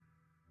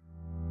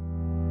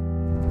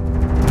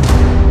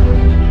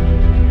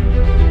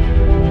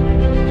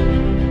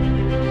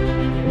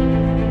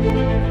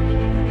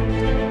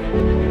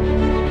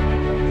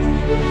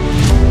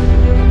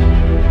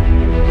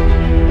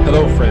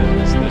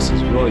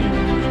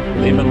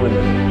Lehman Limited.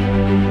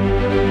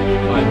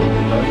 I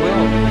believe I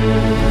will.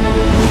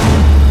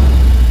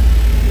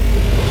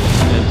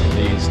 And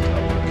today's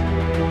topic: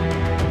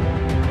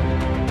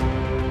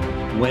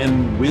 when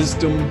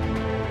wisdom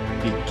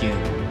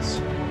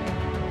begins.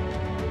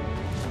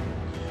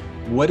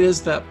 What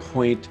is that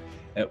point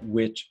at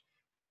which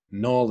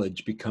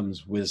knowledge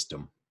becomes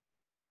wisdom?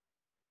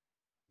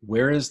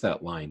 Where is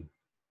that line?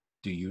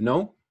 Do you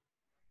know?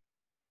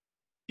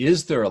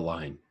 Is there a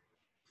line?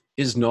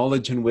 Is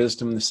knowledge and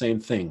wisdom the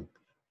same thing?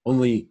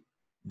 Only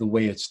the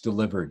way it's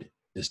delivered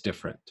is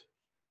different.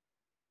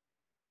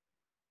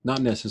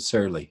 Not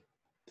necessarily.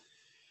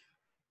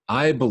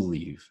 I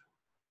believe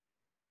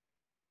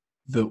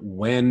that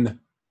when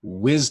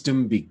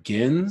wisdom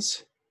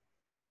begins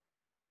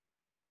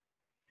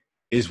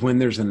is when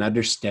there's an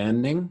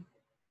understanding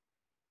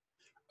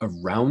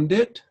around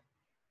it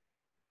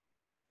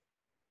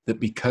that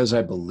because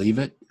I believe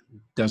it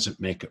doesn't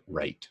make it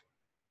right.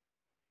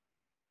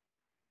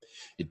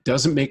 It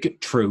doesn't make it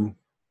true.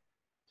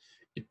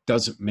 It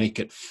doesn't make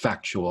it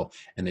factual,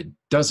 and it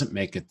doesn't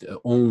make it the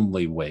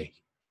only way.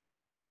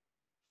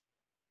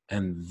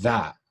 And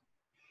that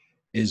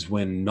is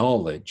when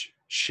knowledge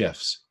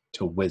shifts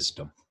to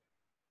wisdom.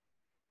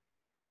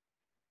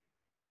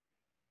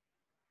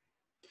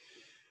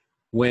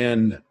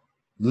 When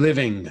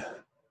living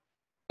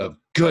a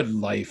good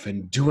life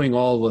and doing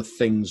all the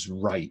things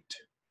right,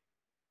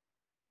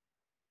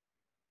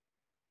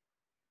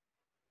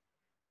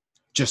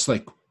 just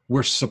like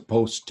we're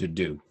supposed to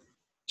do,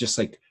 just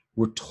like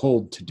we're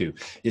told to do,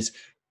 is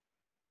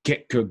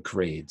get good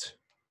grades,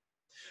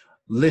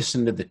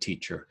 listen to the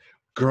teacher,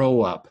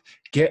 grow up,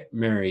 get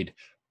married,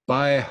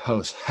 buy a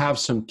house, have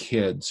some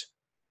kids.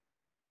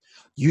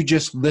 You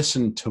just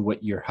listen to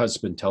what your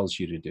husband tells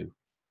you to do.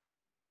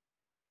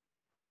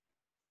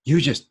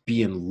 You just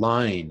be in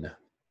line.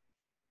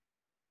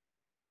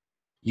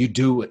 You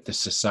do what the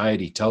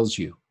society tells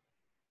you.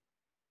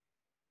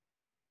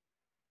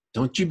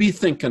 Don't you be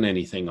thinking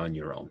anything on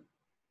your own.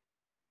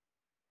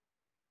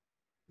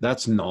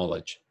 That's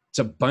knowledge. It's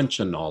a bunch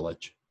of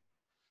knowledge.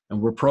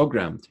 And we're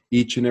programmed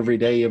each and every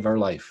day of our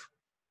life.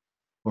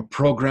 We're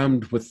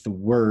programmed with the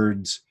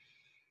words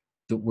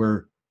that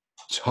we're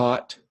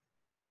taught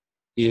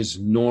is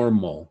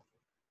normal.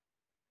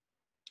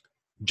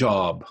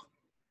 Job,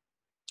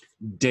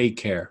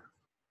 daycare,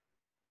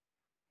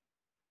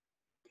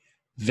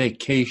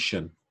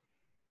 vacation.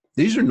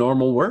 These are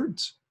normal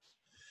words.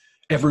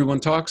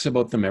 Everyone talks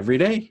about them every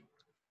day.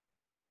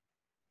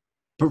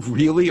 But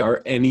really,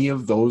 are any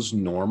of those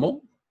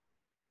normal?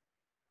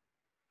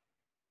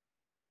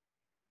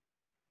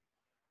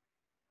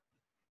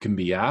 Can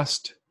be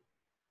asked.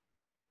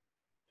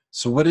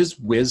 So what is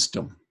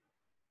wisdom?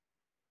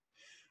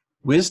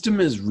 Wisdom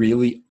is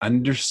really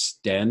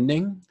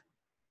understanding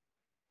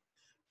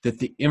that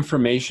the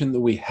information that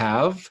we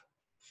have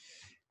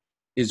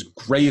is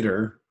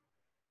greater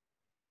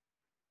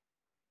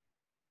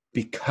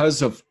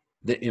because of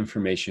the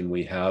information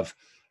we have,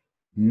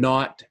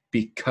 not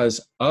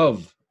because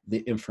of the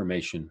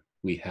information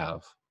we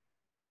have.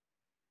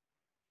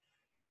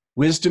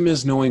 Wisdom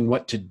is knowing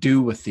what to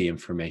do with the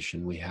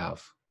information we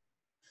have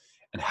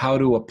and how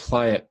to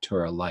apply it to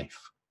our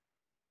life.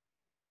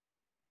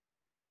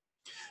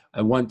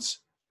 I once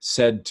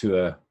said to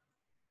a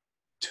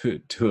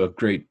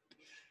great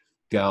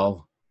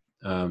gal,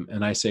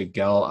 and I say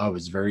gal, I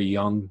was very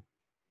young.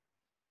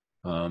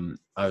 I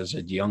was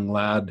a young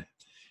lad,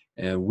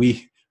 and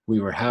we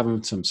were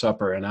having some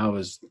supper, and I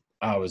was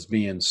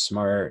being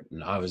smart,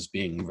 and I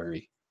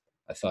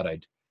thought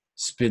I'd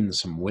spin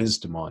some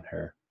wisdom on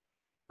her.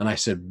 And I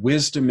said,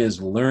 wisdom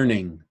is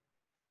learning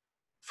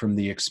from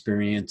the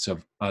experience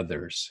of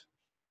others,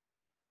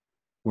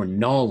 where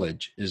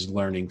knowledge is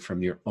learning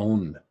from your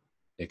own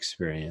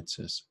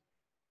experiences.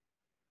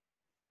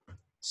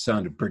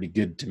 Sounded pretty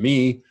good to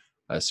me.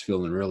 I was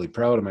feeling really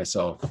proud of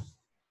myself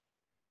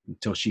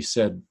until she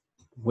said,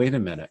 wait a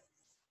minute.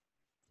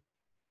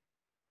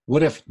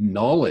 What if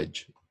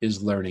knowledge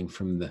is learning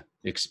from the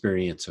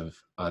experience of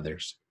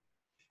others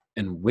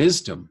and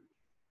wisdom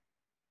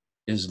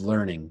is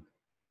learning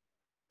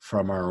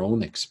from our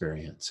own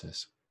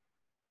experiences?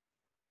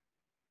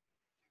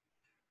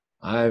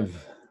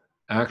 I've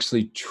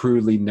actually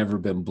truly never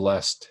been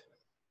blessed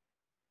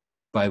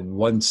by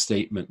one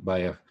statement by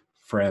a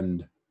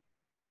friend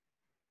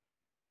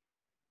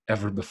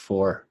ever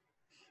before.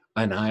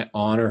 And I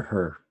honor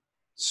her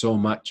so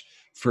much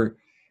for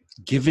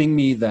giving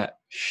me that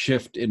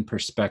shift in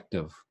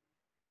perspective.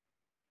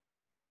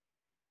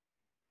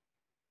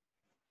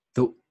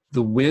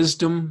 The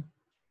wisdom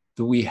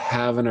that we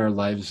have in our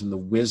lives and the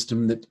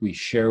wisdom that we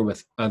share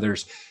with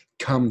others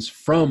comes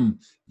from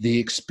the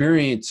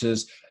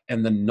experiences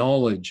and the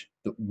knowledge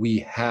that we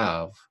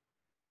have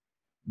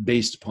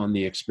based upon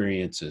the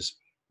experiences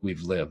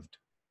we've lived.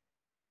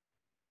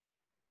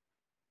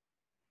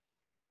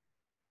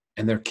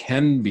 And there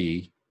can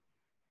be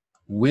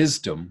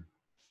wisdom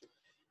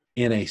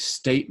in a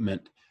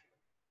statement,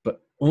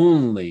 but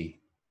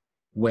only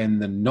when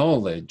the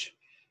knowledge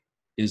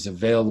is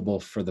available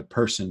for the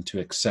person to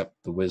accept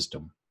the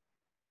wisdom.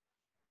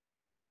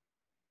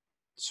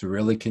 So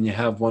really, can you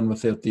have one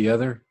without the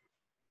other?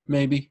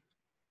 Maybe.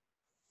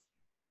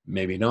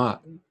 Maybe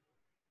not.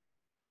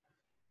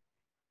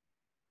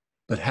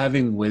 But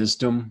having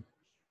wisdom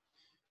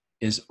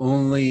is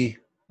only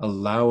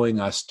allowing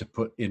us to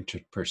put into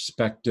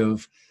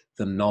perspective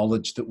the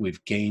knowledge that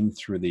we've gained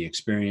through the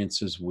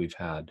experiences we've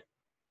had.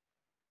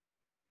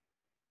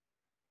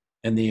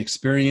 And the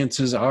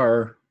experiences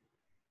are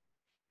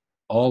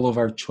all of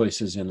our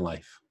choices in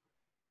life.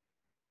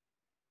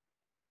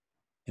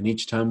 And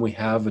each time we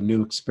have a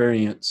new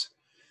experience,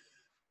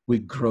 we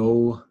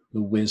grow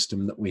the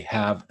wisdom that we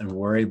have, and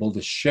we're able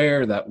to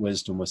share that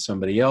wisdom with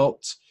somebody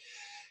else,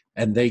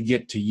 and they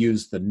get to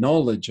use the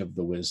knowledge of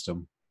the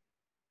wisdom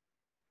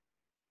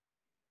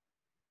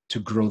to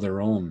grow their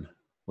own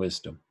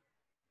wisdom.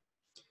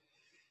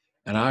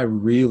 And I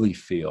really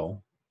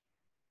feel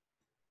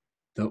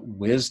that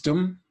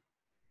wisdom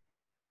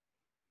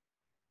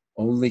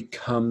only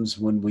comes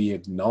when we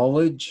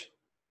acknowledge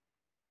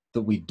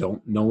that we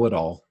don't know it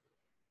all,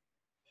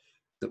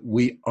 that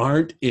we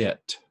aren't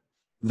it,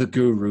 the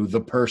guru,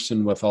 the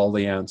person with all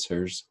the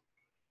answers,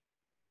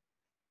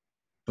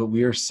 but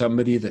we are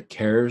somebody that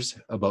cares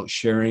about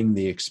sharing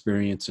the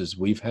experiences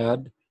we've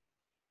had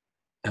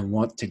and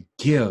want to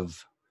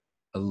give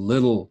a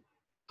little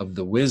of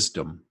the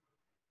wisdom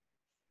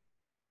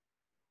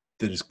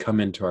that has come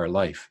into our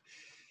life.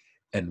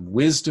 And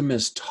wisdom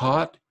is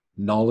taught,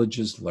 knowledge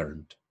is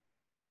learned.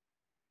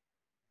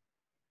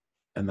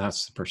 And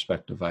that's the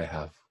perspective I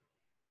have.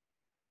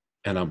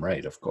 And I'm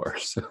right, of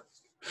course.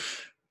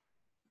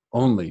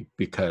 Only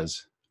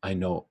because I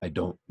know I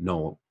don't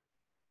know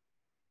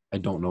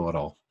it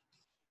all.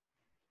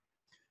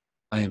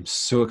 I am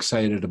so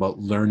excited about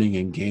learning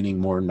and gaining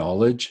more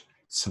knowledge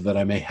so that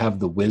I may have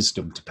the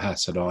wisdom to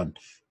pass it on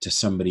to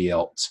somebody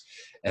else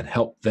and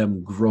help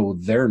them grow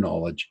their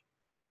knowledge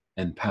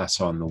and pass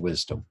on the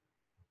wisdom.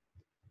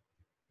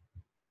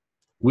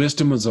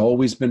 Wisdom has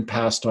always been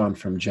passed on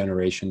from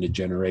generation to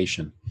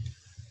generation.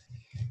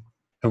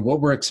 And what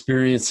we're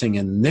experiencing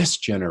in this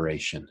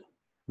generation,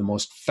 the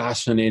most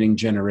fascinating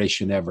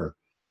generation ever,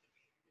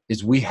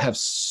 is we have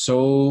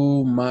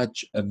so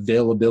much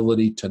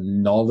availability to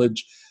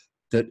knowledge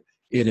that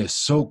it is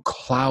so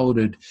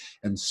clouded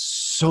and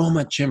so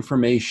much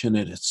information,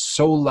 and it's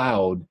so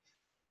loud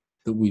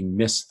that we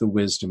miss the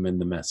wisdom in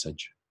the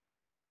message.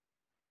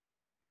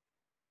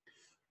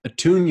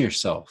 Attune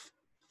yourself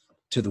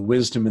to the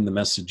wisdom in the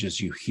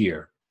messages you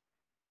hear.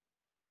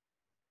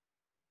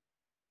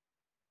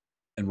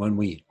 And when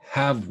we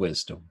have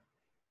wisdom,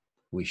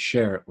 we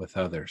share it with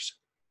others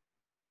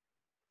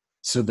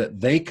so that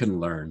they can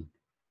learn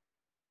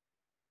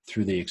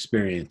through the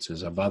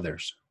experiences of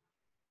others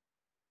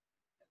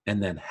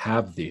and then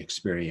have the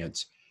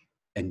experience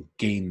and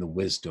gain the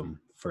wisdom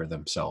for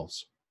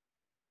themselves.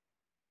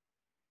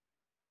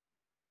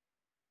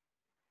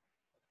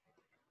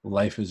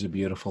 Life is a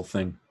beautiful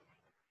thing.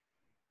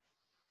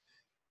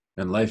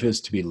 And life is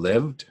to be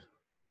lived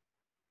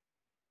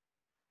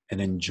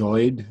and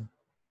enjoyed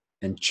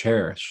and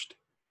cherished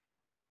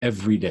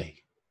every day.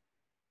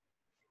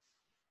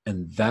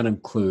 And that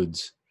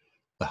includes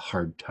the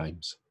hard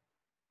times.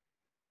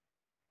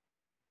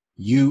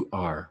 You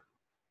are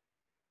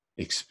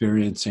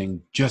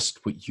experiencing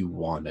just what you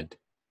wanted.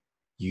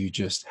 You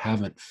just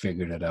haven't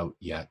figured it out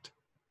yet.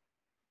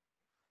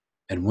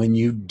 And when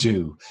you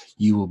do,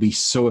 you will be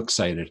so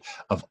excited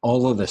of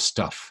all of the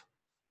stuff,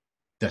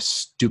 the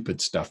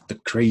stupid stuff, the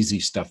crazy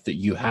stuff that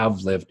you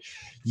have lived.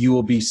 You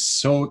will be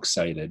so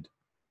excited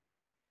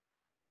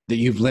that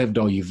you've lived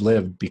all you've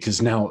lived,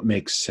 because now it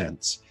makes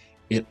sense.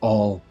 It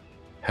all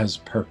has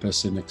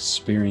purpose and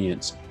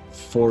experience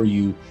for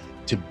you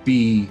to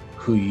be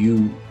who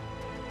you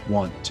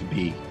want to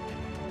be.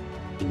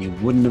 And you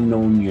wouldn't have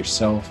known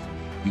yourself,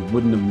 you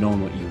wouldn't have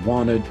known what you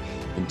wanted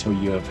until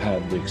you have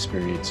had the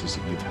experiences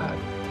that you've had.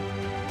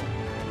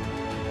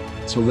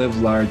 So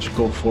live large,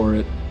 go for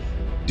it,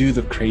 do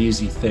the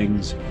crazy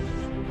things,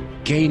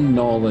 gain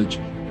knowledge,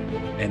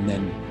 and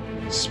then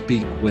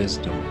speak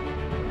wisdom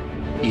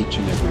each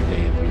and every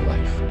day of your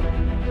life.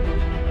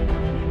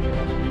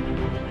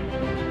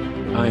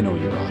 I know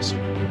you're awesome,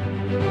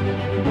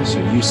 so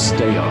you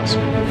stay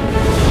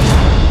awesome.